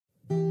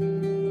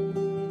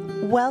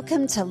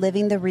Welcome to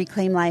Living the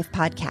Reclaim Life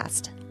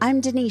podcast.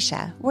 I'm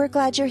Denisha. We're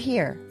glad you're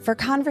here for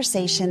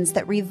conversations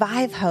that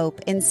revive hope,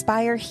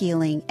 inspire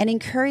healing, and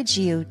encourage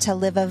you to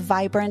live a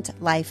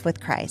vibrant life with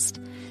Christ.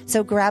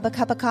 So grab a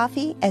cup of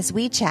coffee as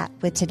we chat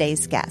with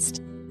today's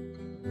guest.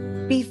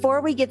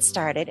 Before we get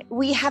started,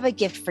 we have a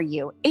gift for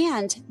you,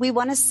 and we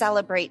want to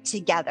celebrate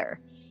together.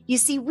 You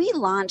see, we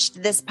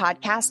launched this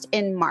podcast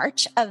in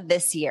March of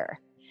this year,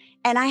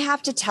 and I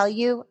have to tell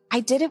you, I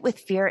did it with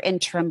fear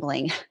and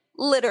trembling.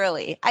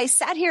 Literally, I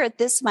sat here at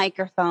this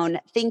microphone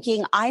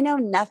thinking, I know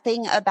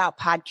nothing about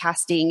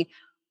podcasting.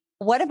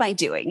 What am I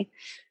doing?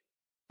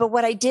 But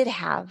what I did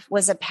have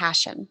was a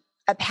passion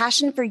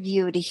for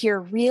you to hear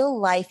real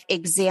life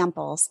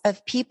examples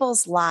of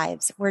people's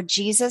lives where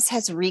Jesus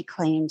has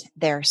reclaimed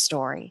their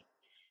story,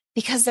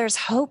 because there's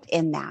hope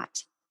in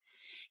that.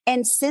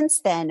 And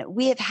since then,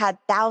 we have had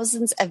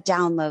thousands of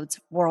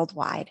downloads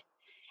worldwide.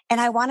 And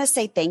I want to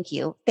say thank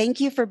you. Thank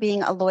you for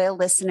being a loyal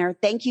listener.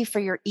 Thank you for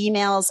your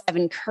emails of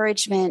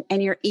encouragement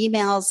and your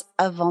emails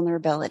of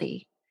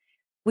vulnerability.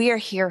 We are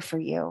here for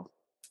you.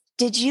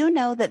 Did you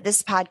know that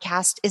this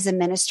podcast is a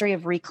ministry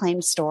of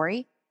Reclaimed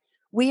Story?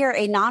 We are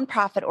a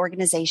nonprofit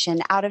organization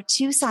out of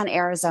Tucson,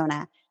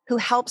 Arizona, who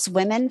helps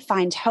women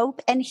find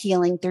hope and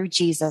healing through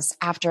Jesus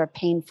after a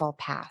painful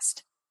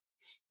past.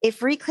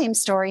 If Reclaimed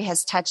Story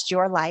has touched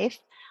your life,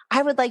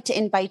 I would like to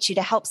invite you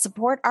to help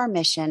support our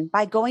mission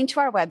by going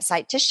to our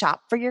website to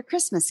shop for your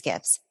Christmas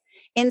gifts.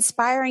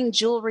 Inspiring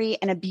jewelry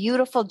and a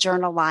beautiful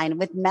journal line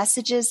with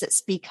messages that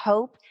speak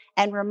hope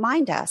and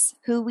remind us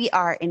who we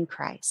are in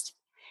Christ.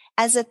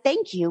 As a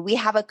thank you, we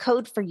have a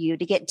code for you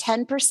to get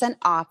 10%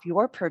 off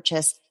your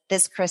purchase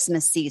this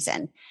Christmas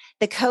season.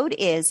 The code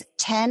is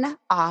 10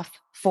 off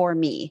for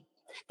me.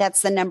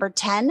 That's the number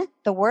 10,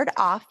 the word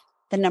off,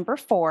 the number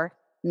 4,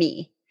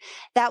 me.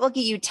 That will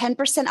get you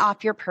 10%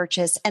 off your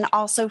purchase and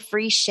also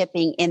free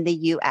shipping in the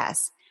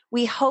U.S.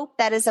 We hope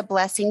that is a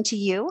blessing to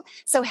you.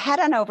 So head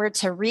on over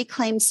to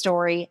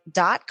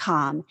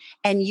reclaimstory.com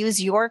and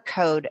use your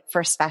code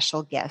for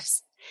special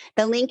gifts.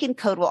 The link and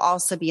code will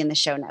also be in the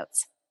show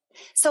notes.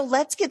 So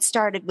let's get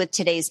started with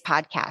today's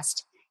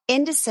podcast.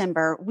 In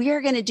December, we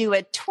are going to do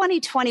a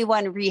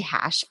 2021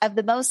 rehash of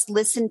the most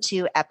listened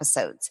to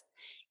episodes.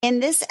 In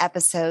this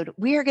episode,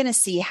 we are going to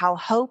see how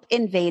hope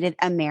invaded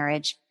a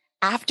marriage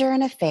after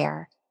an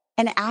affair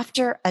and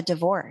after a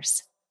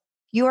divorce.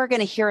 You are going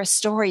to hear a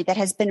story that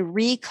has been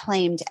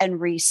reclaimed and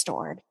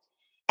restored.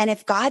 And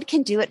if God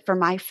can do it for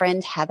my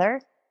friend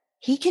Heather,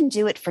 he can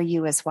do it for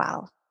you as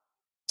well.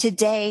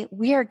 Today,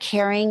 we are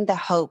carrying the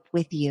hope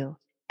with you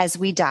as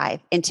we dive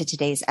into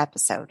today's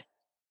episode.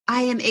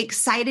 I am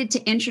excited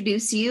to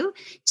introduce you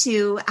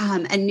to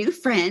a new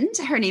friend.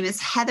 Her name is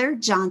Heather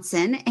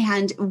Johnson,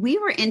 and we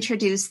were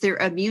introduced through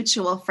a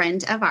mutual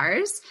friend of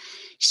ours.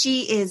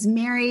 She is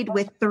married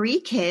with 3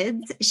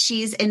 kids.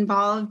 She's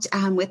involved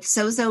with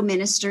SOZO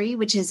ministry,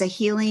 which is a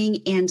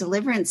healing and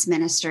deliverance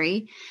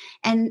ministry.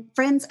 And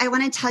friends, I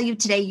want to tell you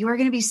today, you are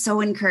going to be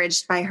so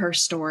encouraged by her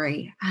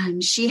story.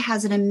 She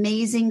has an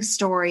amazing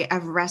story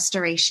of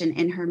restoration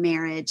in her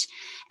marriage.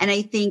 And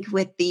I think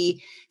with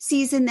the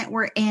season that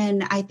we're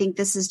in, I think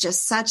this is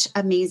just such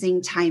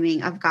amazing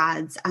timing of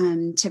God's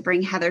to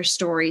bring Heather's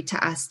story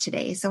to us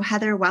today. So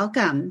Heather,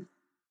 welcome.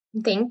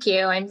 Thank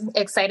you. I'm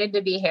excited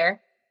to be here.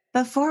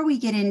 Before we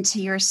get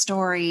into your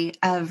story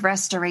of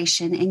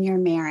restoration in your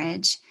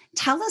marriage,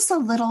 tell us a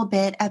little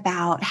bit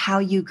about how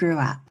you grew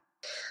up.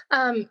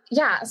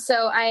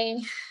 So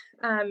I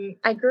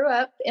grew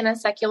up in a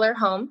secular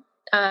home.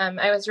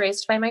 I was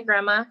raised by my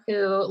grandma,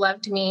 who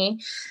loved me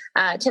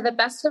to the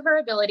best of her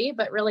ability,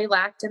 but really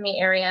lacked in the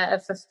area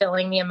of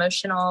fulfilling the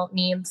emotional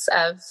needs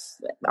of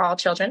all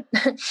children.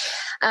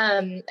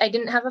 I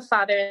didn't have a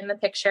father in the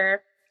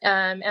picture.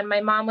 And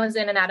my mom was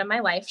in and out of my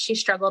life. She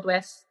struggled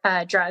with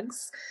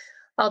drugs.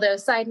 Although,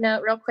 side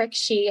note, real quick,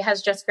 she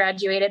has just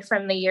graduated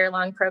from the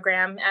year-long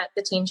program at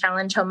the Teen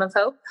Challenge Home of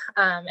Hope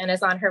and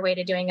is on her way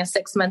to doing a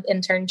 6-month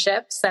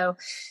internship. So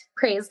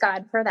praise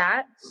God for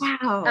that.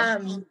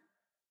 Wow.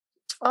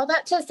 All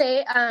that to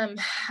say,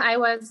 I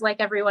was, like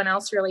everyone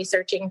else, really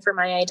searching for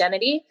my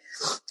identity.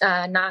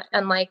 Not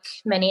unlike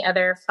many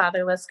other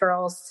fatherless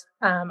girls,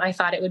 I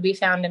thought it would be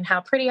found in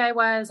how pretty I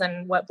was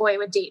and what boy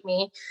would date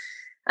me.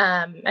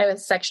 I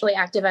was sexually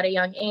active at a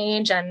young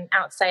age, and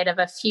outside of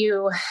a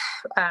few,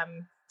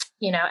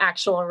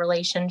 actual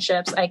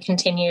relationships, I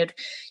continued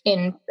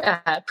in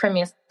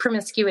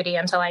promiscuity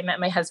until I met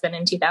my husband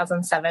in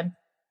 2007.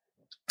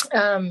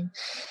 I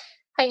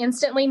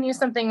instantly knew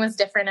something was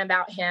different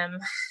about him.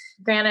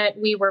 Granted,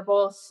 we were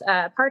both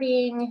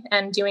partying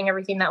and doing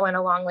everything that went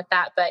along with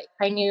that, but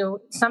I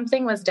knew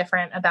something was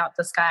different about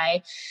this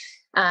guy.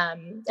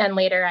 And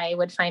later I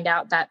would find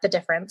out that the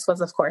difference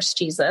was, of course,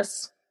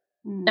 Jesus.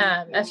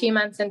 A few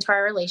months into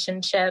our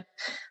relationship,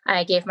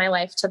 I gave my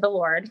life to the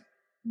Lord.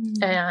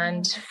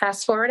 And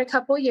fast forward a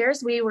couple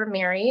years, we were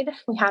married.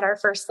 We had our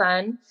first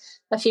son.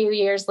 A few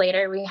years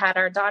later, we had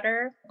our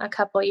daughter. A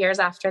couple years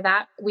after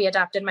that, we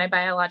adopted my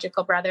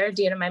biological brother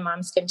due to my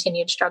mom's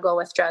continued struggle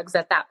with drugs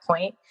at that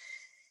point.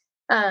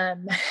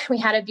 We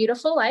had a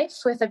beautiful life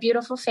with a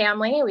beautiful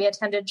family. We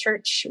attended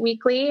church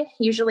weekly,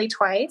 usually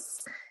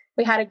twice.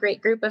 We had a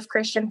great group of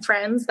Christian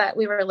friends that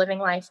we were living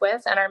life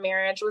with, and our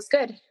marriage was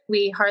good.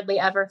 We hardly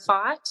ever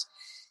fought.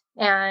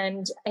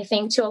 And I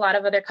think to a lot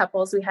of other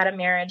couples, we had a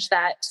marriage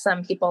that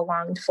some people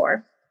longed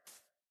for.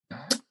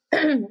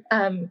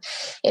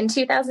 In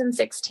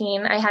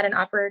 2016, I had an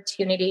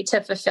opportunity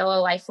to fulfill a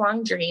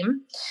lifelong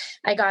dream.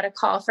 I got a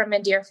call from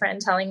a dear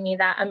friend telling me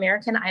that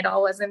American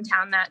Idol was in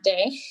town that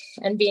day,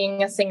 and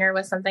being a singer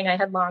was something I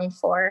had longed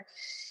for.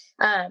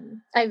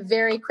 I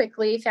very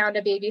quickly found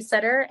a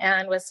babysitter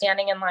and was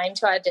standing in line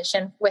to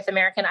audition with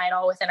American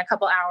Idol within a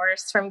couple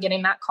hours from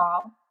getting that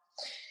call.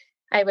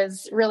 I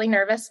was really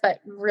nervous,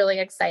 but really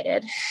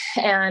excited.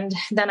 And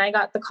then I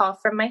got the call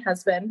from my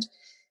husband.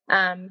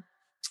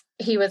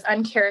 He was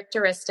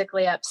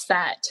uncharacteristically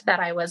upset that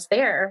I was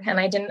there,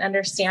 and I didn't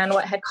understand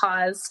what had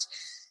caused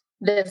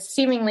this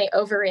seemingly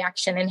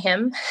overreaction in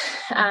him.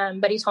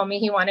 But he told me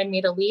he wanted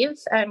me to leave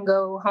and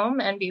go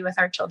home and be with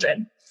our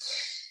children.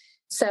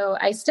 So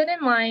I stood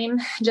in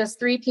line just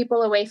 3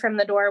 people away from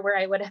the door where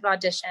I would have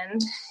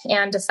auditioned,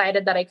 and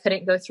decided that I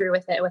couldn't go through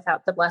with it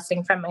without the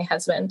blessing from my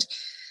husband.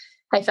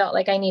 I felt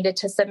like I needed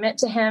to submit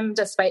to him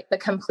despite the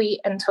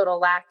complete and total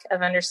lack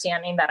of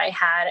understanding that I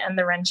had and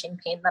the wrenching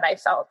pain that I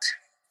felt.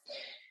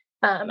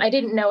 I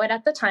didn't know it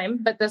at the time,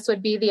 but this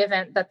would be the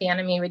event that the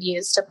enemy would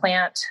use to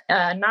plant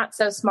a not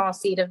so small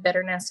seed of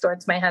bitterness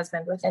towards my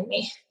husband within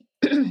me.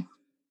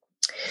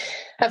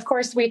 Of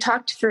course, we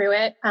talked through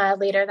it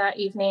later that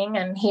evening,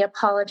 and he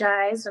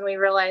apologized, and we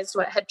realized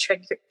what had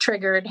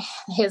triggered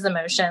his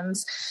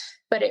emotions,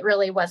 but it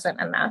really wasn't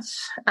enough.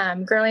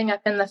 Growing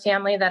up in the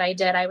family that I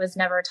did, I was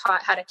never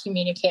taught how to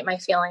communicate my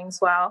feelings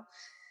well.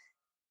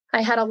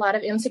 I had a lot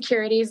of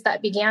insecurities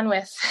that began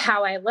with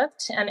how I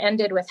looked and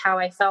ended with how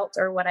I felt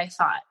or what I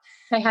thought.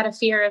 I had a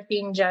fear of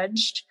being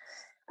judged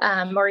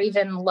or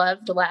even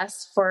loved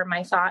less for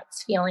my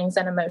thoughts, feelings,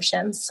 and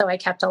emotions. So I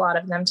kept a lot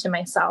of them to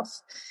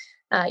myself,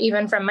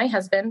 even from my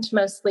husband,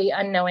 mostly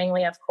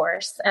unknowingly, of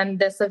course. And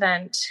this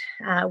event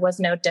was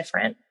no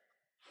different.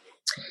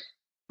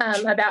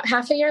 About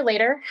half a year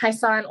later, I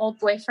saw an old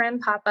boyfriend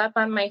pop up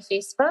on my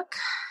Facebook,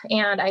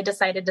 and I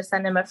decided to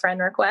send him a friend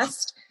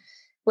request.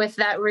 With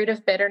that root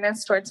of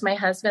bitterness towards my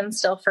husband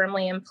still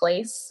firmly in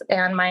place,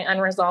 and my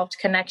unresolved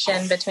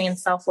connection between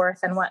self-worth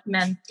and what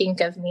men think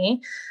of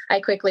me,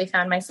 I quickly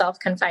found myself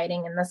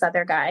confiding in this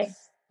other guy.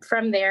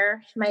 From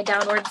there, my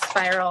downward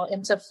spiral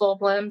into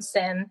full-blown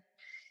sin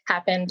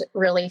happened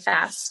really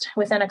fast.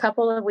 Within a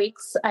couple of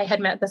weeks, I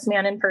had met this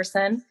man in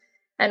person,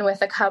 and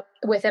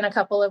within a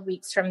couple of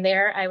weeks from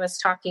there, I was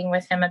talking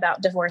with him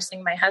about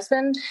divorcing my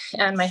husband,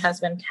 and my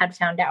husband had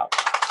found out.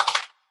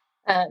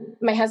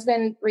 My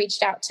husband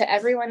reached out to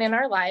everyone in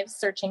our lives,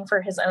 searching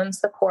for his own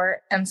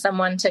support and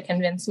someone to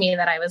convince me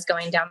that I was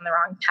going down the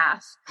wrong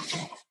path.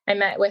 I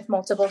met with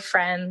multiple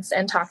friends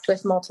and talked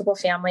with multiple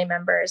family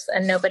members,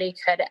 and nobody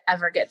could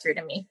ever get through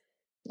to me.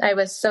 I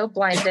was so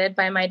blinded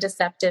by my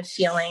deceptive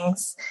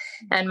feelings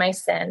and my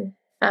sin.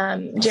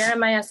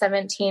 Jeremiah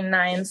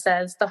 17:9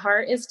 says, "The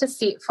heart is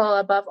deceitful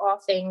above all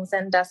things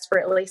and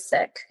desperately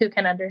sick. Who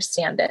can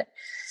understand it?"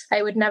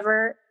 I would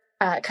never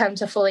come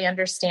to fully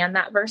understand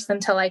that verse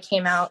until I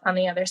came out on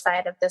the other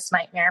side of this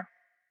nightmare.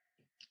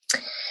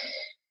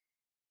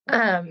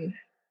 I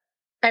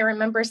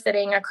remember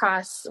sitting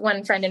across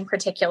one friend in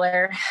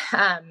particular,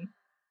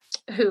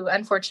 who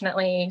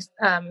unfortunately,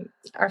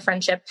 our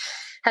friendship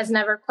has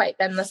never quite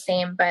been the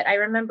same, but I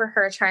remember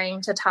her trying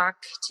to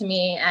talk to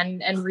me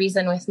and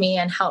reason with me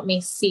and help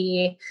me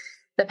see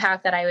the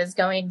path that I was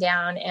going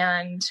down.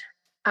 And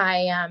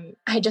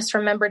I just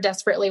remember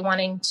desperately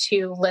wanting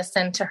to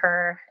listen to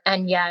her,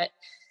 and yet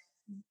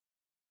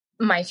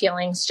my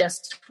feelings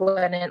just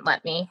wouldn't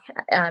let me.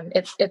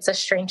 It's a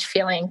strange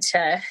feeling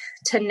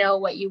to know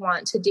what you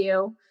want to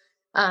do,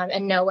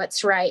 and know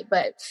what's right,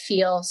 but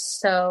feel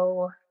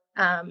so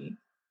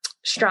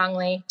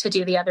strongly to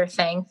do the other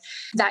thing.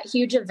 That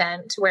huge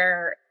event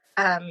where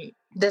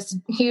this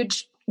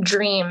huge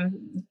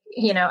dream,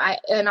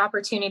 an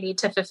opportunity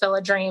to fulfill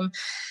a dream,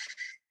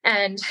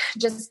 and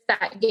just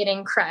that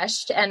getting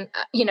crushed, and,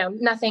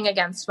 nothing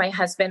against my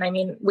husband. I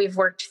mean, we've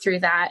worked through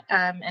that.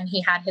 And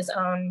he had his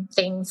own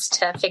things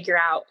to figure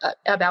out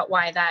about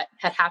why that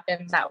had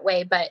happened that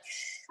way. But,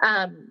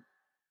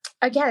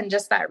 again,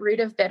 just that root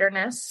of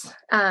bitterness.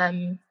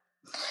 And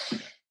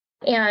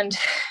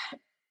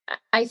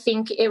I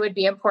think it would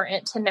be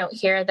important to note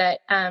here that,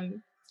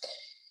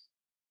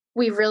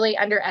 we really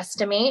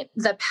underestimate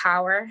the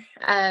power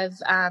of,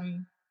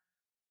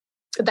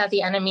 that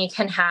the enemy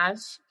can have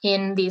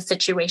in these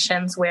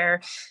situations where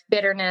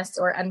bitterness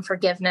or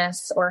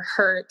unforgiveness or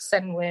hurts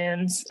and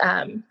wounds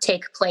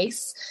take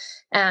place.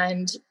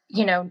 And,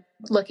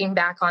 looking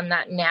back on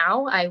that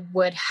now, I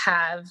would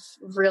have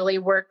really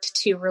worked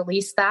to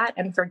release that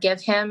and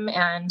forgive him.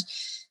 And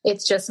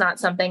it's just not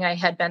something I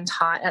had been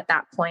taught at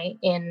that point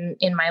in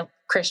my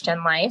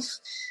Christian life.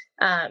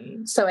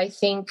 So I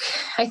think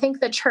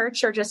the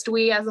church, or just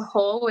we as a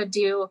whole, would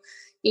do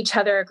each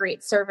other a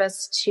great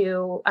service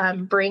to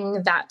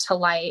bring that to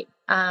light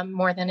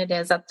more than it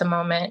is at the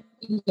moment,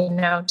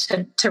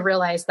 to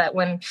realize that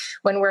when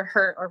we're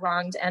hurt or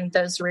wronged and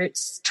those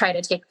roots try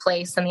to take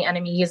place and the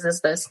enemy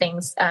uses those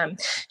things,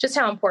 just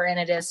how important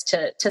it is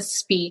to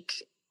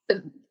speak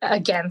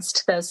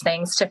against those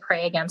things, to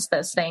pray against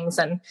those things,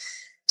 and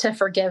to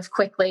forgive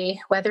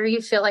quickly, whether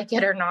you feel like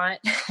it or not.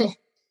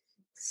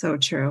 So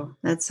true.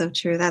 That's so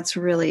true. That's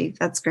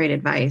great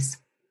advice.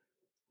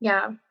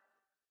 Yeah.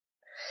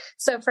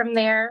 So from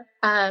there,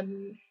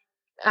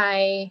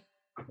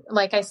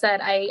 like I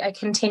said, I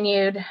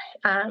continued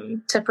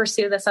to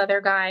pursue this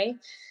other guy.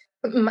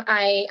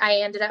 I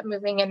ended up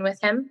moving in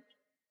with him.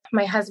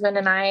 My husband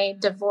and I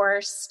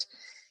divorced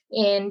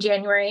in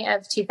January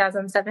of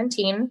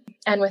 2017.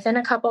 And within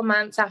a couple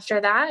months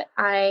after that,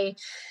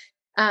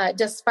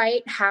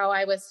 despite how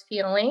I was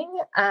feeling,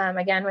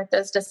 again, with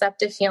those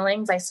deceptive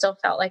feelings, I still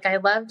felt like I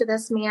loved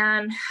this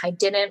man. I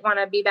didn't want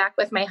to be back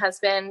with my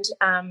husband.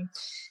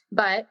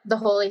 But the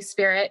Holy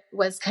Spirit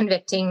was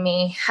convicting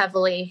me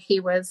heavily. He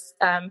was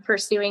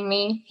pursuing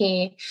me.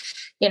 He,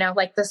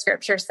 like the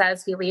scripture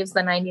says, he leaves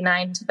the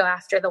 99 to go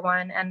after the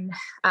one. And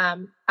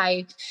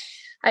I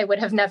would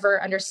have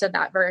never understood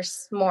that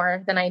verse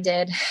more than I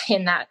did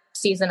in that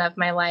season of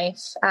my life,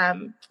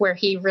 where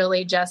he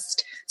really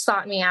just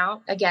sought me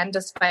out, again,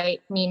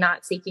 despite me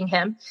not seeking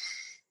him.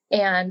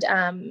 And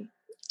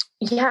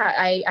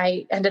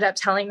I ended up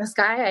telling this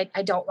guy,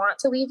 I don't want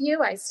to leave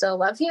you. I still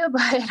love you,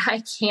 but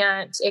I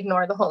can't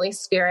ignore the Holy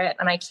Spirit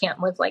and I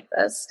can't live like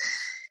this.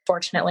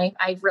 Fortunately,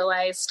 I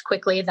realized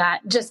quickly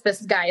that just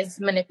this guy's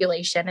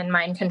manipulation and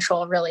mind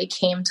control really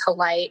came to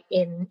light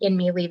in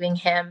me leaving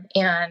him.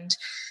 And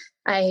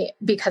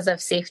because of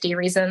safety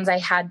reasons, I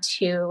had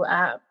to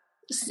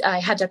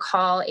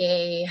call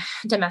a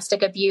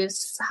domestic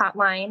abuse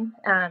hotline.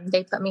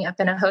 They put me up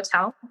in a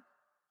hotel.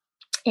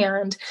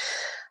 And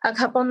a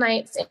couple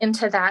nights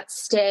into that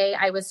stay,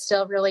 I was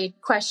still really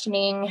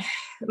questioning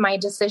my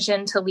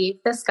decision to leave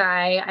this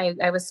guy.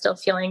 I was still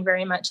feeling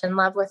very much in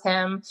love with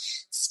him,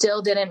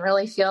 still didn't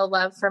really feel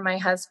love for my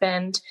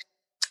husband,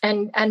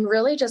 and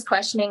really just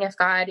questioning if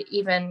God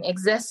even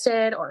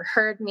existed or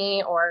heard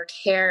me or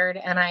cared.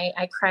 And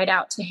I cried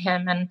out to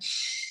him, and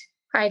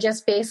I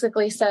just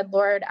basically said,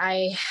 Lord,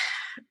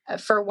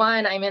 for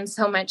one, I'm in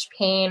so much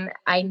pain.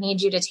 I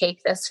need you to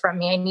take this from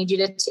me. I need you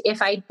to,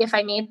 if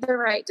I made the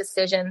right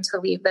decision to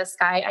leave this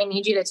guy, I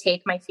need you to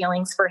take my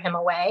feelings for him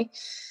away.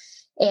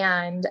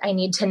 And I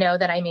need to know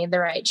that I made the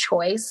right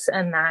choice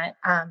and that,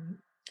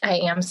 I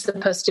am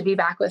supposed to be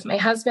back with my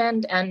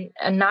husband. And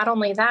not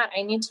only that,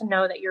 I need to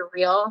know that you're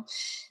real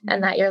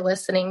and that you're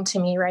listening to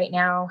me right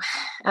now.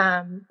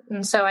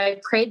 And so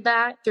I prayed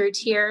that through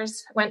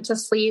tears, went to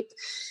sleep,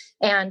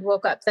 and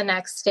woke up the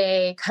next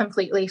day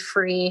completely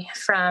free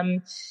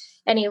from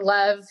any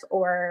love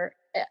or,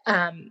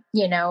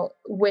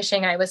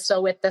 wishing I was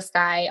still with this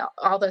guy.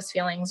 All those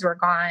feelings were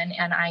gone.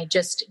 And I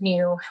just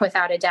knew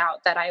without a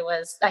doubt that I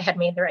had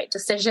made the right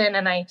decision.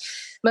 And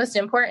most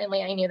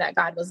importantly, I knew that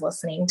God was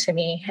listening to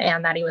me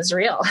and that he was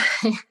real.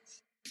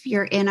 If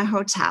you're in a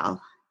hotel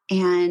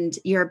and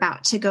you're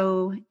about to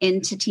go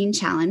into Teen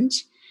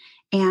Challenge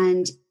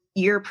and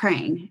you're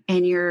praying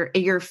and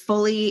you're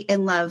fully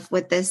in love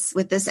with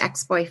this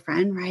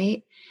ex-boyfriend,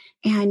 right?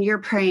 And you're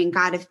praying,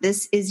 God, if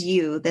this is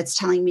you that's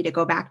telling me to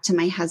go back to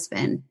my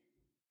husband,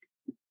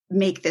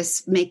 make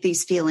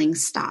these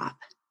feelings stop.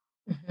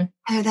 Mm-hmm.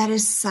 Oh, that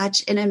is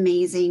such an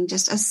amazing,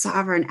 just a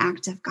sovereign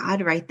act of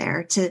God right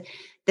there,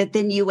 that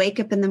then you wake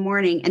up in the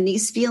morning and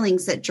these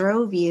feelings that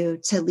drove you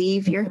to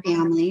leave your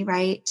family,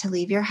 right? To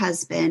leave your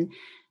husband,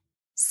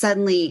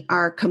 suddenly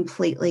are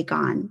completely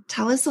gone.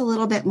 Tell us a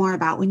little bit more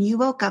about when you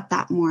woke up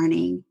that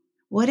morning.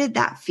 What did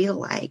that feel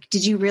like?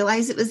 Did you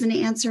realize it was an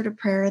answer to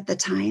prayer at the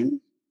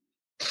time?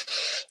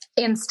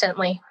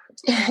 Instantly,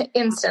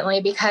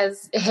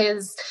 because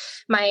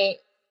my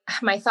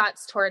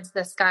thoughts towards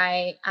this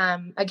guy,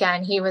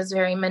 again, he was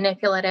very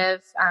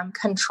manipulative,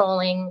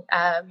 controlling,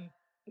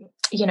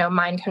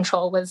 mind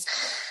control was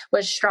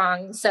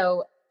strong.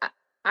 So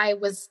I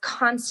was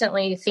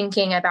constantly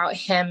thinking about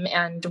him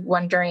and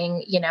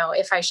wondering,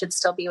 if I should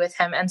still be with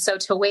him. And so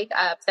to wake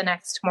up the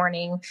next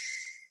morning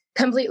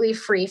completely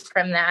free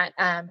from that,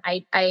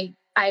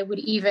 I would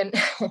even,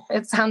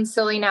 it sounds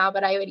silly now,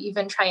 but I would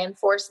even try and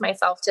force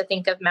myself to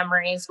think of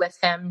memories with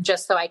him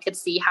just so I could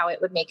see how it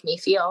would make me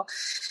feel.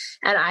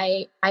 And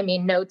I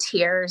mean, no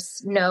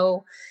tears,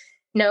 no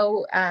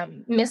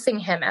missing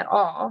him at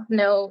all.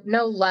 No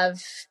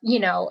love,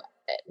 no,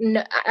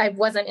 I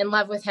wasn't in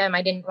love with him.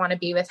 I didn't want to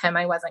be with him.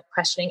 I wasn't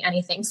questioning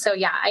anything. So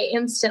yeah, I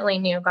instantly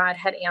knew God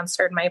had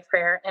answered my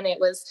prayer, and it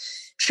was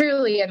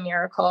truly a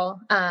miracle.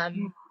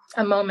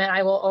 A moment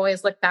I will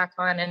always look back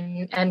on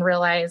and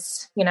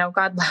realize,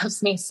 God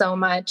loves me so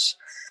much,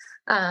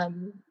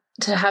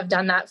 to have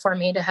done that for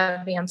me, to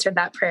have answered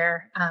that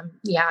prayer.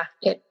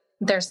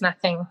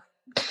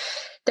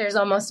 There's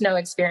almost no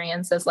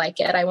experiences like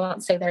it. I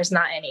won't say there's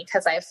not any,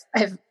 because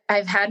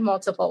I've had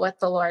multiple with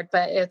the Lord,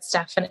 but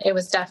it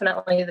was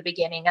definitely the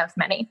beginning of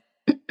many.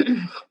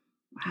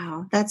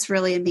 Wow. That's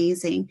really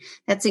amazing.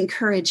 That's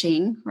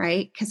encouraging,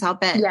 right? Because I'll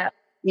bet, Yeah.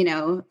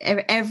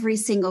 Every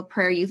single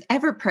prayer you've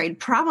ever prayed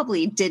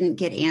probably didn't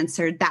get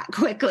answered that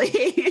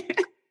quickly.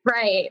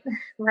 Right.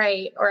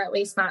 Right. Or at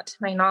least not to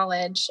my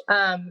knowledge.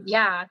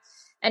 Yeah.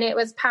 And it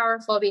was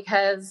powerful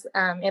because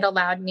it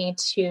allowed me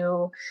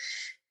to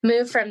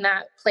move from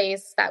that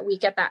place that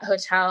week at that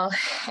hotel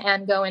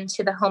and go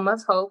into the Home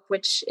of Hope,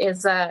 which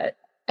is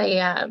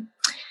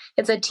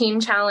it's a teen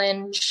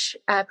challenge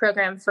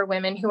program for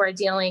women who are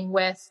dealing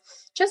with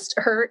just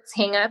hurts,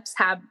 hangups,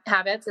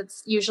 habits.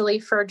 It's usually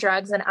for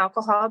drugs and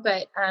alcohol,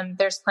 but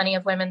there's plenty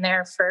of women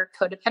there for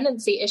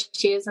codependency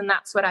issues. And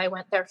that's what I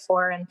went there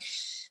for. And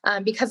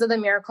because of the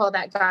miracle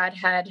that God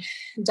had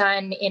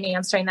done in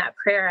answering that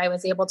prayer, I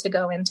was able to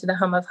go into the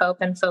Home of Hope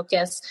and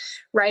focus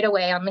right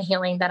away on the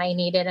healing that I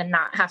needed and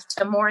not have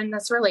to mourn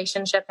this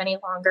relationship any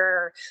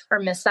longer or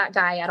miss that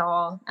guy at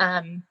all.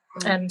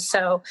 And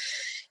so,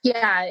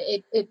 yeah,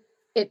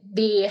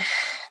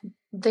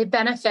 the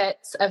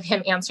benefits of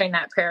him answering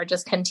that prayer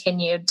just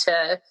continued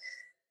to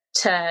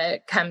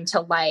come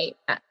to light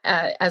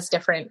as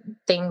different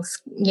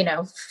things,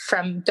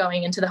 from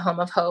going into the Home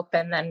of Hope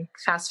and then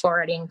fast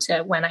forwarding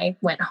to when I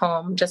went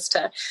home, just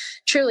to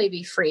truly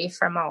be free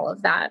from all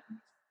of that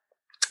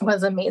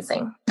was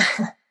amazing.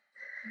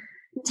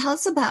 Tell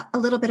us a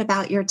little bit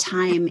about your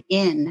time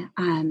in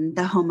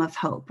the Home of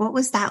Hope. What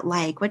was that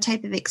like? What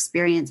type of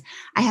experience?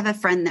 I have a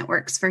friend that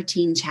works for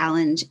Teen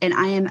Challenge, and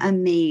I am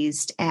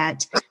amazed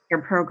at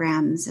your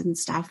programs and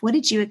stuff. What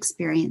did you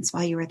experience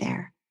while you were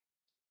there?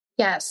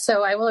 Yes,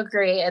 so I will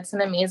agree. It's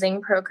an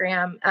amazing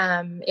program.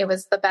 It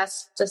was the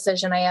best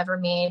decision I ever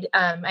made.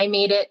 I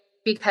made it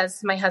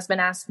because my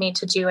husband asked me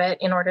to do it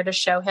in order to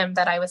show him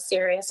that I was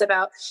serious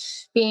about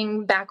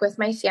being back with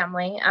my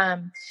family.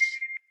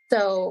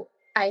 So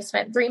I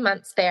spent 3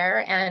 months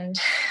there, and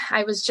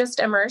I was just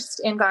immersed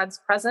in God's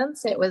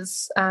presence. It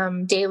was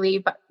daily,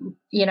 but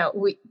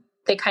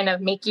they kind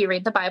of make you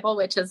read the Bible,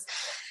 which is,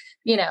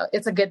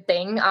 it's a good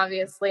thing,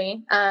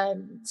 obviously.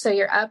 So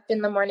you're up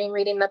in the morning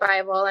reading the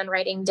Bible and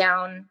writing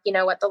down,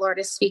 what the Lord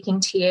is speaking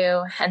to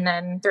you. And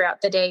then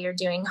throughout the day, you're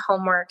doing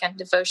homework and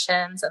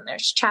devotions, and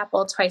there's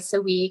chapel twice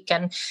a week,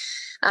 and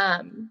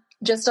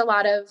just a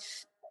lot of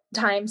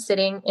time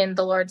sitting in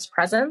the Lord's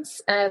presence,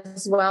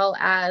 as well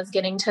as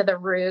getting to the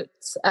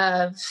roots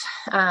of,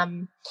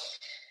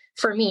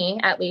 for me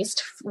at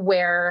least,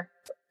 where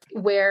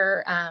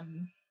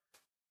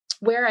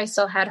I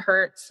still had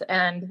hurts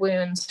and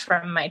wounds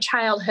from my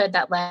childhood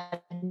that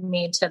led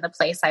me to the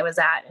place I was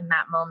at in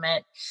that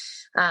moment.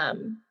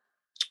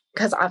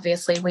 Because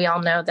obviously we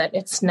all know that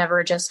it's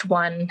never just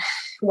one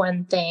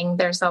thing.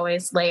 There's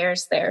always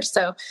layers there.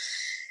 So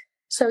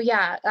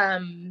yeah.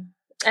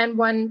 And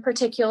one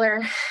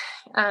particular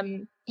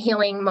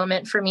healing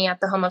moment for me at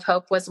the Home of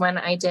Hope was when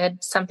I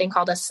did something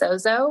called a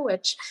SOZO,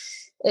 which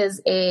is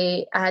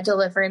a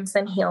deliverance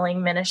and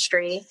healing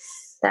ministry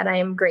that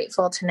I'm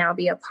grateful to now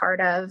be a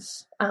part of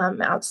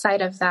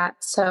outside of that.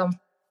 So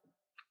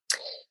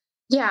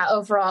yeah,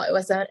 overall, it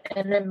was an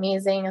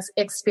amazing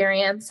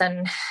experience.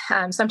 And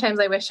sometimes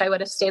I wish I would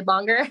have stayed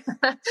longer,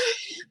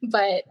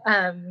 but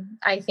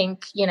I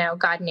think,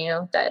 God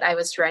knew that I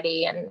was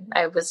ready, and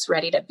I was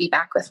ready to be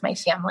back with my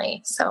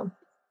family. So.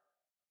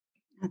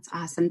 That's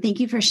awesome. Thank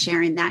you for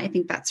sharing that. I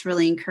think that's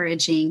really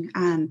encouraging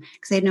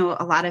because I know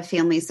a lot of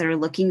families that are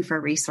looking for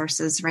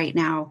resources right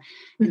now.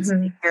 And so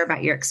to hear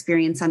about your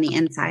experience on the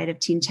inside of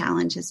Teen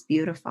Challenge is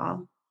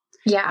beautiful.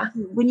 Yeah.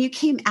 When you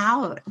came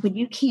out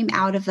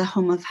of the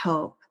Home of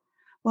Hope,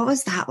 what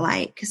was that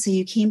like? So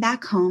you came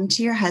back home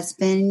to your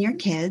husband and your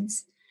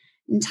kids,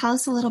 and tell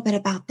us a little bit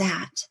about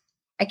that.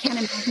 I can't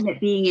imagine it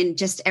being in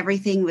just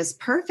everything was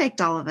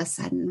perfect all of a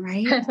sudden,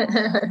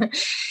 right?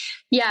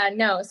 Yeah,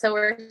 no. So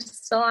we're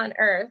still on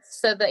Earth.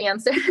 So the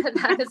answer to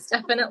that is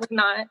definitely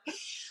not.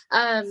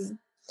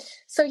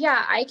 So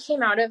yeah, I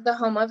came out of the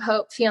Home of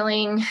Hope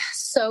feeling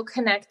so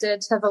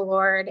connected to the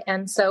Lord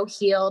and so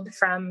healed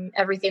from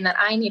everything that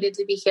I needed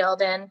to be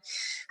healed in.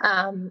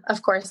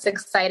 Of course,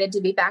 excited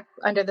to be back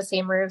under the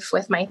same roof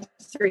with my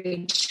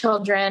 3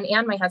 children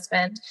and my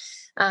husband.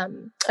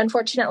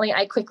 Unfortunately,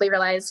 I quickly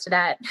realized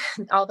that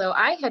although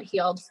I had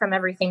healed from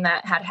everything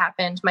that had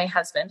happened, my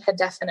husband had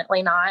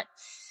definitely not.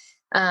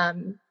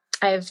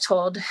 I've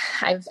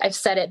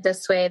said it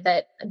this way,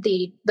 that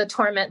the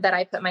torment that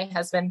I put my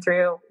husband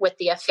through with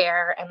the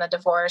affair and the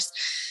divorce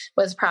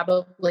was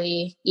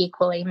probably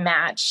equally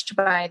matched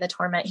by the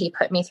torment he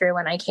put me through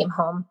when I came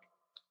home.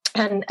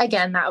 And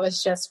again, that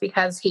was just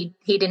because he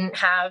didn't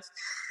have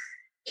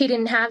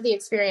the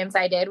experience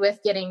I did with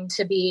getting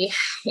to be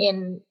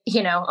in,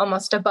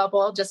 almost a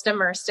bubble, just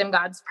immersed in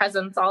God's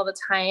presence all the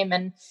time.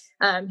 And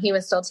he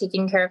was still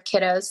taking care of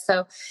kiddos.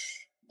 So,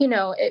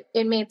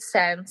 it made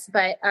sense.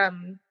 But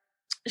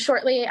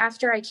shortly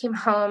after I came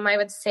home, I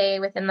would say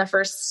within the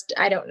first,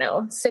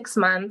 6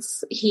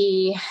 months,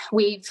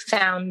 we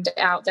found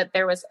out that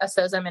there was a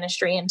SOZO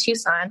ministry in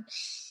Tucson.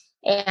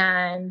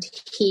 And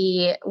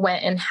he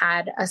went and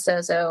had a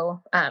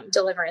SOZO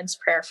deliverance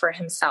prayer for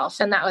himself.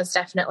 And that was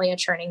definitely a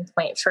turning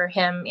point for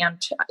him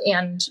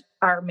and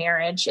our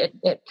marriage.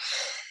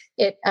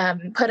 It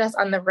put us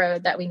on the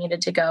road that we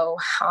needed to go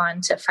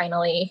on to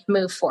finally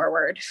move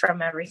forward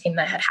from everything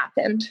that had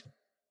happened.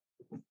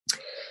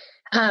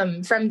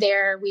 From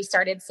there, we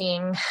started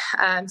seeing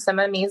some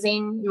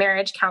amazing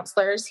marriage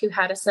counselors who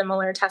had a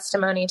similar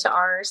testimony to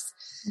ours.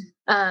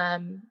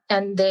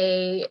 And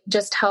they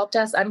just helped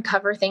us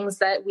uncover things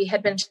that we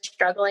had been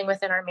struggling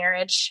with in our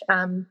marriage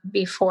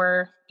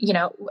before,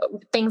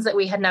 things that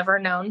we had never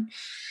known.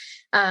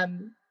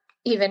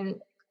 Even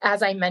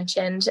as I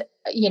mentioned,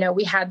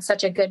 we had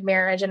such a good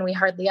marriage and we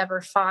hardly ever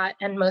fought.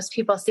 And most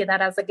people see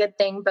that as a good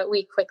thing, but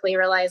we quickly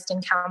realized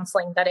in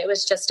counseling that it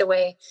was just a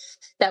way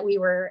that we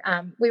were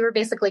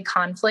basically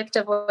conflict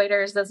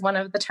avoiders, as one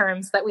of the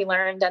terms that we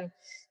learned. And,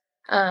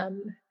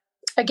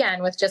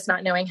 again, with just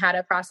not knowing how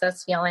to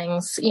process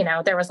feelings,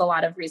 there was a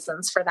lot of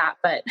reasons for that,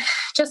 but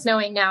just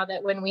knowing now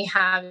that when we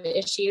have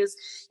issues,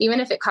 even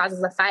if it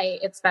causes a fight,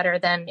 it's better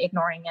than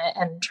ignoring it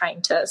and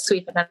trying to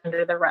sweep it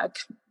under the rug.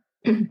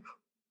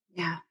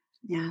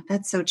 Yeah,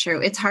 that's so true.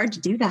 It's hard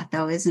to do that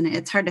though, isn't it?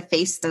 It's hard to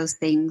face those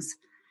things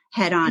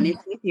head on. It's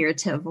easier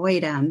to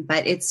avoid them,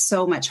 but it's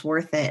so much more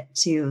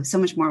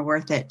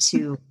worth it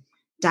to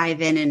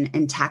dive in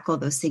and tackle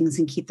those things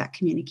and keep that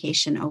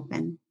communication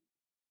open.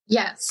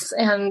 Yes.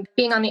 And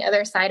being on the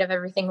other side of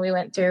everything we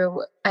went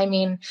through,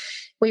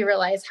 we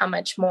realize how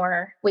much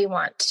more we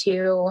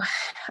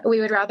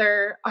would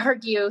rather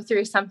argue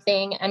through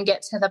something and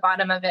get to the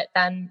bottom of it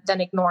than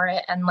ignore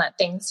it and let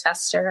things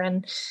fester.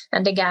 And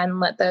again,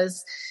 let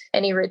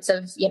any roots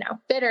of,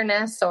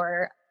 bitterness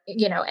or,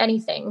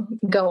 anything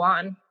go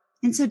on.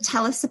 And so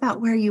tell us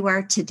about where you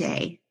are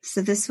today.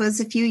 So this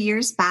was a few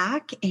years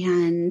back,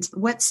 and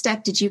what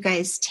step did you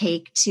guys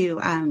take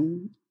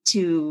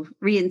to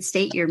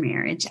reinstate your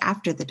marriage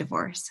after the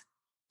divorce?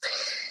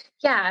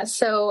 Yeah.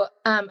 So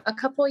a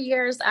couple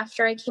years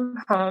after I came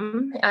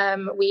home,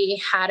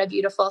 we had a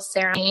beautiful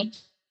ceremony.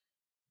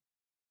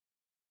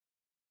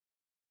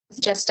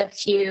 Just a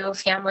few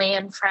family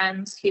and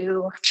friends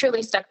who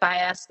truly stuck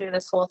by us through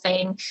this whole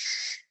thing.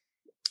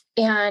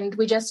 And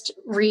we just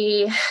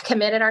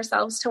recommitted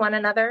ourselves to one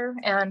another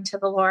and to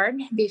the Lord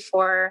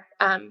before,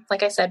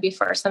 like I said,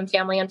 before some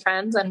family and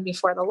friends and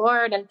before the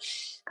Lord.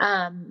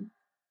 And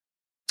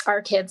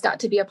our kids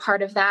got to be a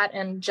part of that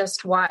and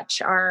just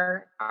watch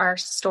our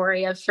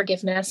story of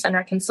forgiveness and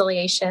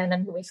reconciliation.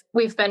 And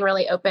we've been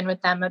really open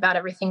with them about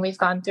everything we've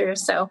gone through.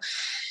 So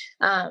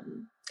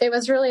it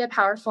was really a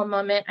powerful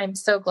moment. I'm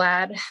so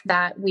glad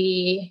that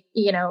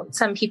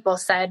some people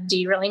said, do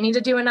you really need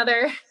to do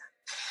another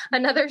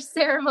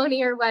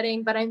ceremony or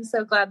wedding? But I'm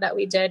so glad that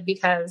we did,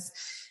 because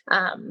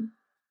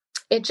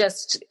it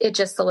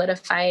just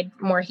solidified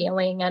more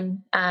healing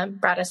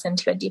and brought us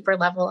into a deeper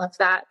level of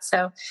that.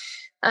 So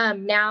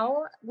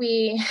now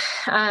we're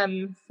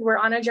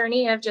on a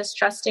journey of just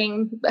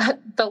trusting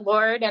the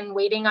Lord and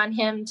waiting on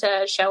Him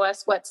to show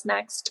us what's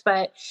next.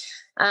 But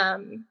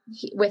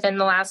within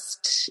the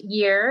last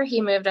year,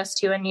 He moved us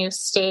to a new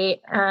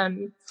state,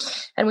 and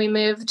we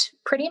moved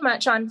pretty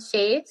much on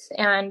faith.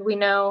 And we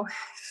know,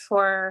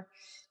 for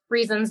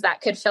reasons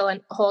that could fill a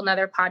whole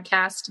nother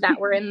podcast, that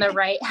we're in the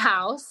right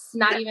house,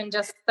 not even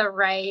just the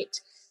right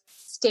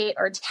state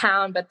or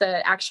town, but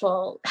the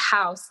actual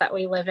house that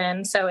we live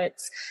in. So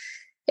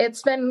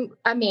it's been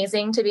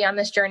amazing to be on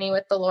this journey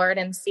with the Lord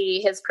and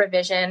see His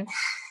provision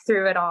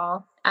through it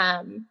all.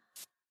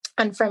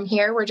 And from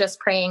here, we're just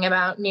praying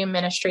about new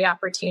ministry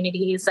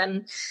opportunities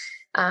and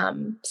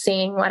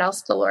seeing what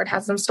else the Lord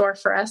has in store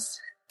for us.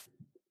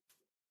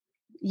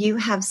 You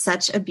have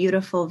such a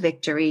beautiful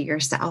victory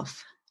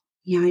yourself.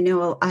 I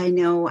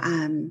know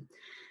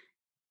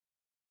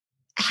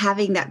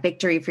having that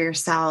victory for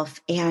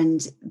yourself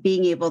and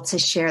being able to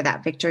share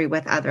that victory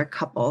with other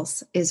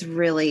couples is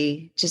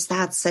really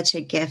that's such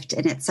a gift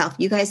in itself.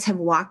 You guys have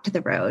walked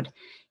the road.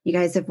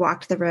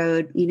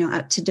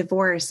 Up to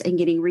divorce and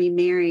getting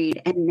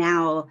remarried and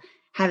now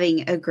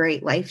having a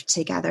great life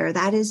together.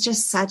 That is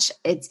just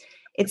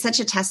it's such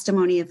a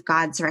testimony of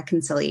God's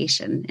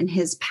reconciliation and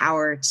His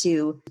power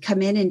to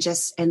come in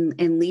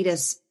and lead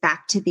us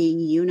back to being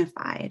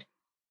unified.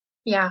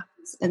 Yeah.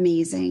 It's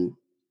amazing.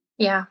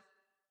 Yeah.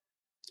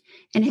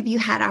 And have you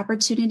had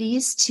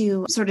opportunities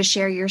to sort of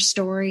share your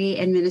story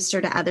and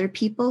minister to other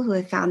people who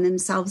have found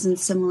themselves in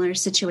similar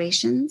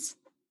situations?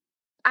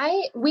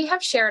 We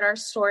have shared our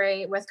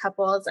story with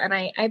couples, and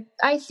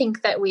I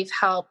think that we've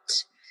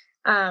helped,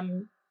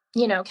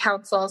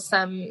 counsel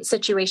some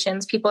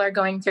situations people are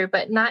going through,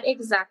 but not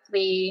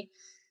exactly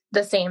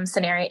the same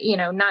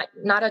scenario, not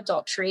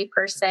adultery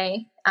per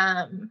se.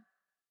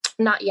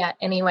 Not yet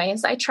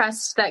anyways. I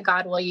trust that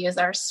God will use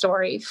our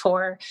story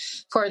for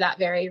that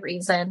very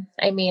reason.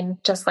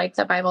 Just like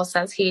the Bible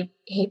says, he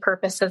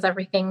purposes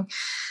everything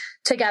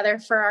together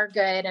for our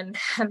good.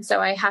 And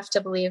so I have to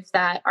believe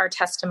that our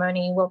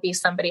testimony will be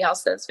somebody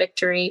else's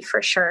victory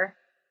for sure.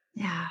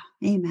 Yeah.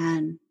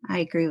 Amen. I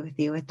agree with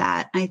you with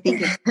that. I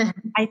think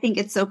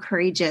it's so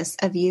courageous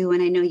of you.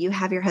 And I know you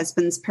have your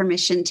husband's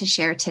permission to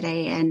share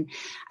today. And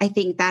I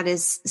think that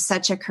is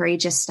such a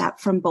courageous step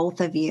from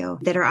both of you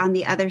that are on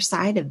the other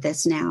side of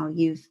this now.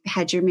 You've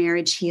had your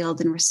marriage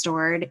healed and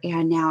restored,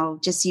 and now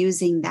just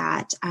using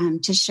that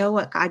to show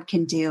what God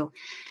can do.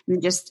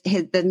 And just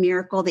the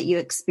miracle that you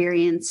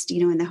experienced,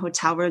 in the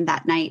hotel room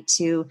that night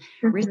to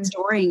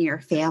restoring your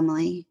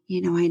family.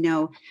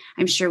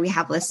 I'm sure we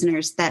have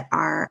listeners that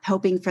are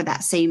hoping for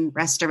that same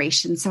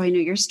restoration. So I know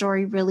your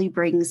story really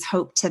brings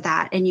hope to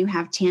that, and you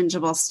have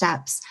tangible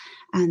steps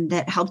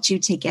that helped you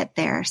to get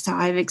there. So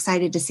I'm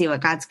excited to see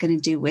what God's going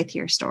to do with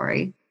your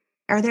story.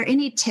 Are there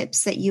any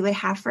tips that you would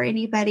have for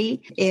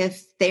anybody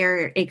if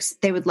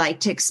they would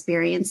like to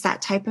experience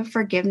that type of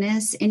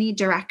forgiveness? Any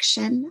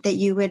direction that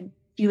you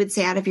would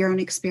say out of your own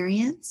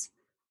experience?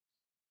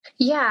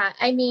 Yeah.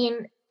 I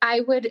mean,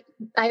 I would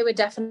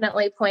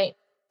definitely point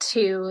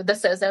to the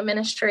SOZO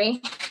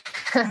ministry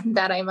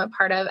that I'm a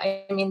part of.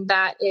 I mean,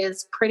 that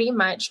is pretty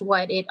much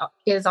what it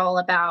is all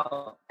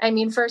about. I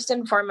mean, first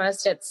and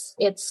foremost,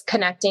 it's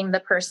connecting the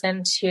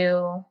person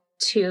to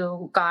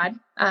God,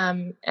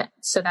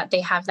 so that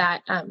they have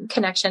that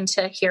connection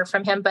to hear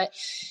from him. But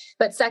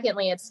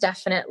secondly, it's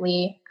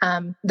definitely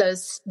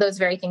those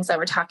very things that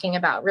we're talking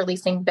about: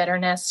 releasing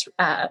bitterness,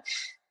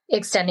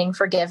 extending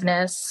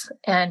forgiveness,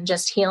 and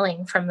just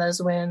healing from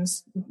those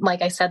wounds.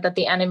 Like I said, that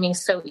the enemy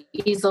so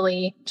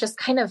easily just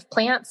kind of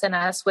plants in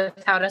us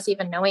without us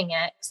even knowing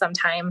it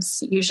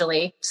sometimes,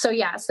 usually. So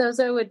yeah,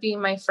 SOZO would be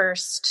my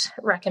first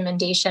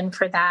recommendation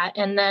for that.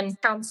 And then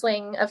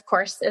counseling, of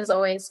course, is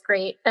always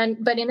great.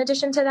 But in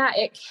addition to that,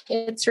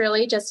 it's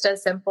really just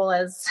as simple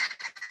as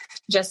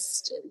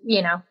just,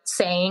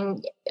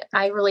 saying,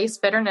 I release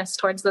bitterness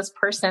towards this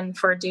person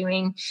for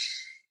doing,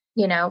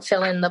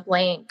 fill in the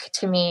blank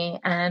to me.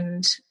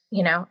 And,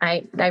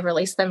 I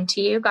release them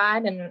to you,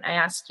 God, and I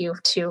ask you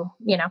to,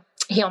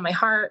 heal my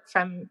heart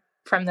from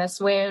this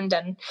wound.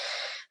 And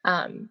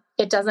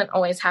it doesn't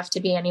always have to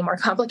be any more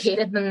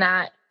complicated than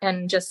that.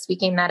 And just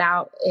speaking that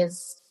out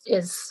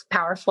is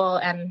powerful,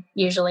 and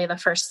usually the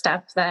first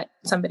step that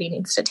somebody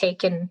needs to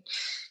take in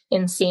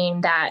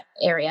seeing that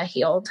area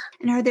healed.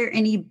 And are there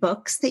any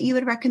books that you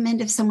would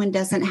recommend if someone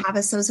doesn't have a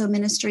SOZO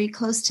ministry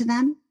close to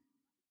them?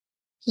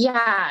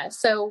 Yeah.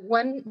 So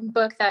one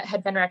book that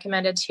had been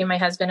recommended to my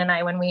husband and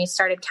I when we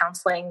started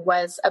counseling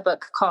was a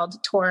book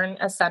called Torn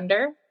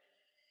Asunder.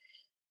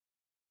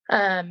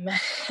 And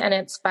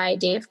it's by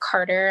Dave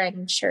Carter.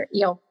 I'm sure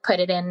you'll put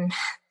it in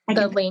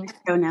the link.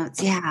 Show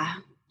notes. Yeah.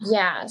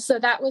 Yeah. So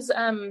that was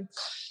an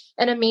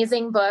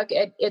amazing book.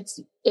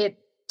 It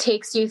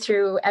takes you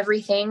through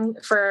everything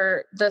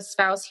for the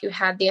spouse who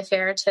had the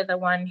affair to the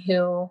one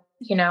who,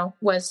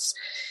 was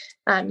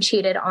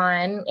cheated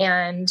on.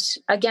 And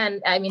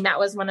again, I mean, that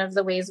was one of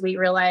the ways we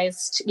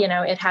realized,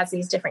 it has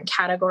these different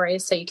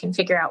categories, so you can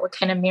figure out what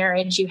kind of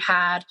marriage you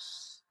had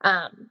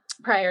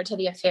prior to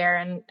the affair.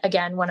 And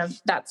again,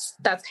 that's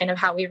kind of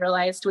how we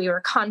realized we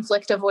were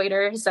conflict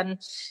avoiders. And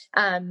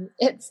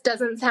it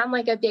doesn't sound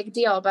like a big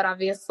deal, but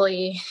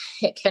obviously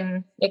it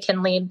can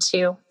lead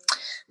to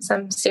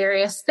some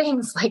serious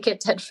things like it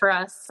did for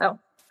us. So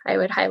I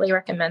would highly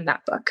recommend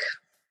that book.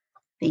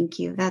 Thank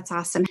you. That's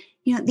awesome.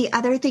 The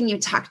other thing you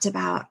talked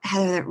about,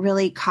 Heather, that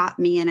really caught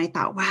me, and I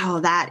thought, wow,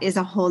 that is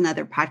a whole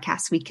nother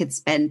podcast we could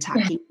spend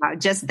talking about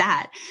just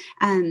that,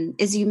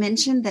 is you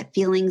mentioned that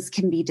feelings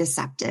can be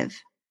deceptive.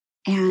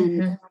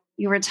 And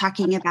you were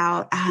talking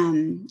about,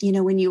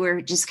 when you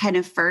were just kind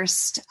of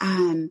first,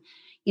 online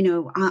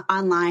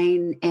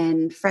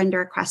and friend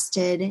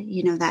requested,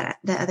 that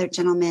the other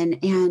gentleman.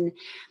 And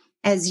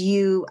as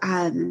you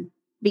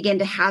begin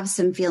to have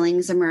some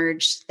feelings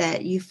emerge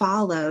that you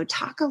follow,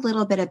 talk a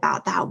little bit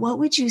about that. What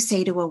would you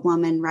say to a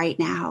woman right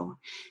now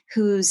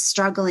who's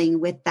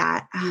struggling with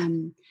that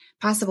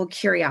possible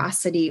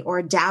curiosity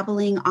or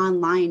dabbling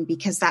online?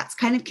 Because that's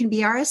kind of can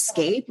be our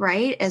escape,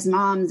 right? As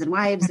moms and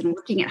wives and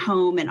working at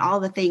home and all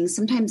the things,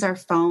 sometimes our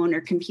phone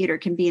or computer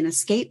can be an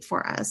escape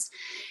for us.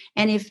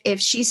 And if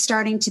she's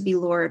starting to be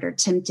lured or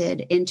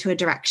tempted into a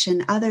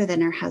direction other than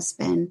her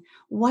husband,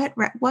 what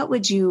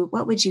would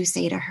you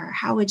say to her?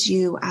 How would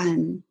you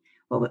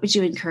what would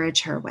you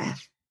encourage her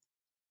with?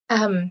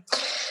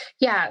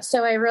 Yeah.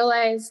 So I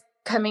realized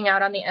coming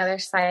out on the other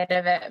side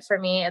of it, for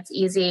me, it's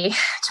easy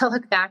to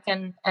look back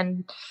and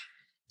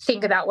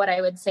think about what I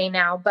would say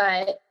now.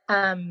 But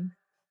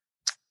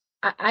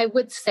I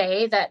would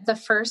say that the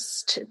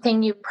first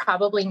thing you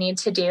probably need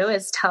to do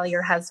is tell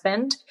your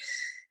husband.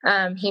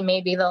 He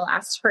may be the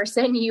last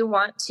person you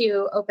want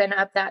to open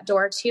up that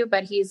door to,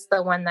 but he's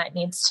the one that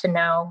needs to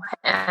know,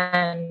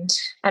 and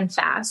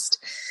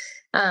fast.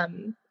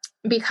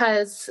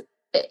 Because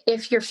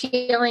if you're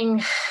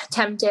feeling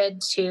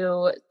tempted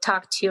to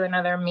talk to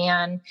another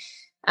man,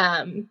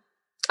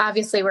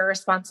 obviously we're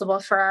responsible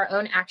for our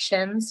own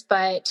actions,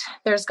 but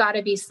there's got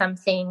to be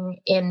something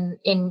in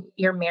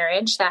your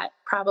marriage that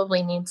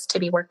probably needs to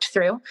be worked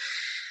through.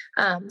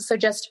 So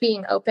just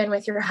being open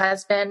with your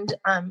husband.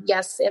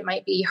 Yes, it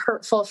might be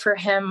hurtful for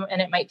him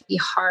and it might be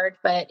hard,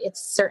 but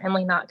it's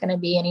certainly not going to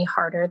be any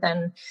harder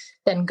than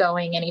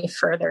going any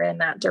further in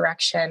that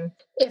direction.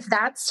 If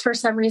that's for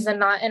some reason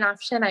not an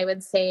option, I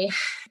would say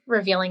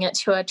revealing it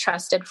to a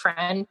trusted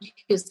friend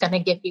who's going to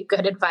give you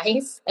good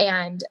advice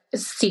and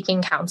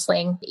seeking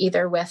counseling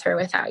either with or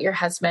without your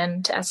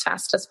husband as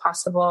fast as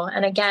possible.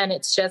 And again,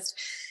 it's just,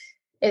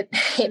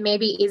 it may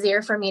be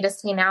easier for me to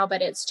say now,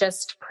 but it's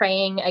just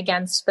praying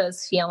against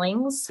those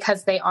feelings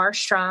because they are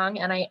strong.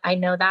 And I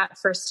know that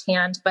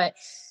firsthand, but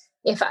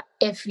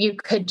if you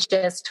could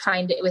just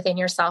find it within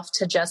yourself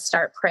to just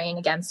start praying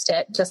against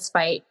it,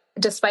 despite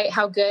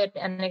how good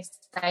and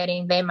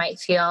exciting they might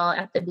feel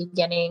at the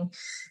beginning,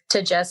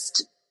 to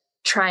just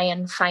try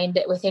and find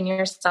it within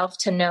yourself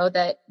to know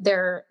that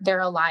they're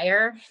a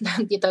liar.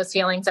 Those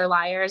feelings are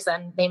liars,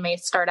 and they may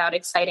start out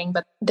exciting,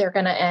 but they're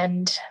going to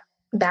end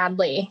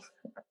badly.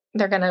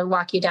 They're going to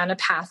walk you down a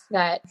path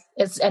that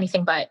is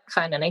anything but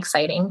fun and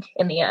exciting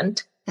in the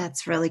end.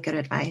 That's really good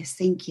advice.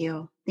 Thank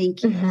you.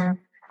 Thank you. Mm-hmm.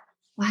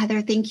 Well,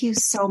 Heather, thank you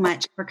so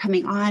much for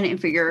coming on and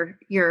for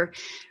your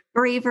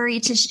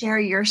bravery to share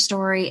your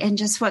story and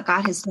just what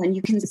God has done.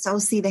 You can so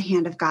see the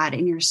hand of God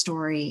in your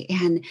story.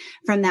 And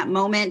from that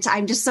moment,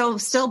 I'm just so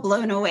still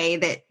blown away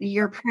that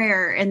your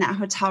prayer in that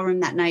hotel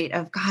room that night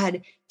of,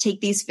 God, take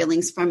these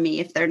feelings from me.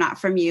 If they're not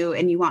from you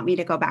and you want me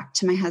to go back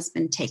to my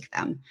husband, take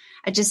them.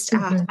 I just,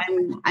 I'm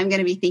going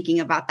to be thinking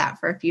about that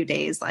for a few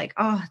days. Like,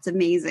 oh, it's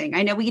amazing.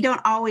 I know we don't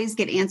always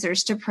get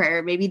answers to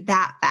prayer, maybe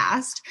that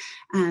fast.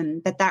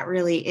 But that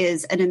really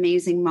is an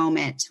amazing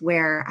moment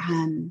where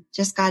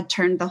just God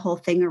turned the whole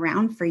thing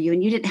around for you.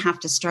 And you didn't have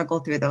to struggle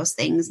through those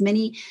things.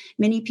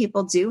 Many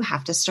people do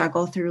have to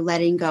struggle through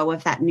letting go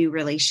of that new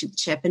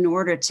relationship in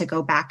order to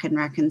go back and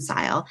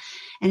reconcile.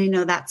 And I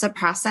know that's a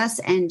process.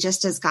 And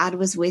just as God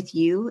was with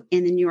you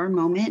in your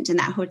moment in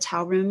that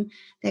hotel room,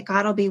 that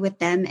God will be with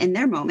them in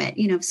their moment.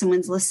 You know, if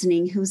someone's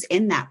listening who's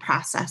in that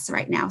process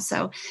right now.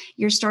 So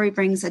your story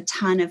brings a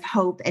ton of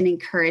hope and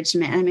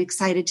encouragement. I'm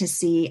excited to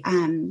see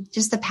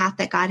just the path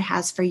that God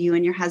has for you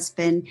and your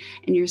husband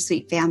and your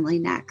sweet family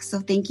next. So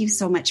thank you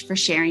so much for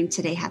sharing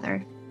today,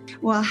 Heather.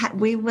 Well,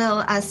 we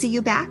will see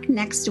you back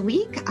next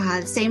week,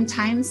 same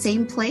time,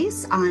 same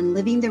place on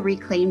Living the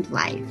Reclaimed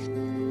Life.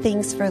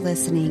 Thanks for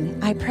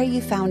listening. I pray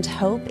you found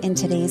hope in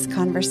today's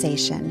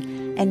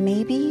conversation and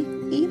maybe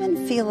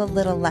even feel a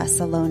little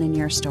less alone in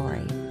your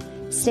story.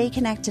 Stay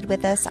connected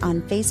with us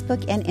on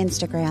Facebook and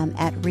Instagram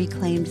at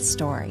Reclaimed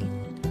Story.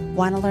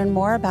 Want to learn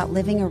more about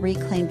living a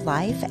reclaimed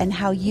life and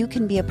how you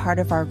can be a part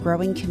of our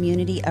growing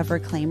community of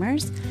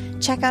reclaimers?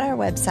 Check out our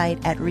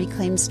website at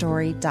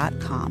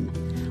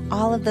reclaimedstory.com.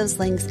 All of those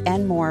links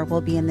and more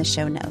will be in the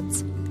show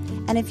notes.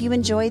 And if you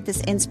enjoyed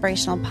this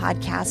inspirational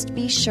podcast,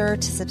 be sure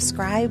to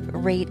subscribe,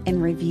 rate,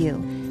 and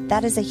review.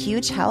 That is a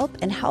huge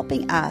help in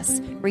helping us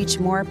reach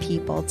more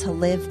people to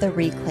live the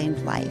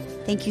reclaimed life.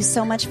 Thank you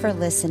so much for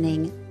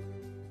listening.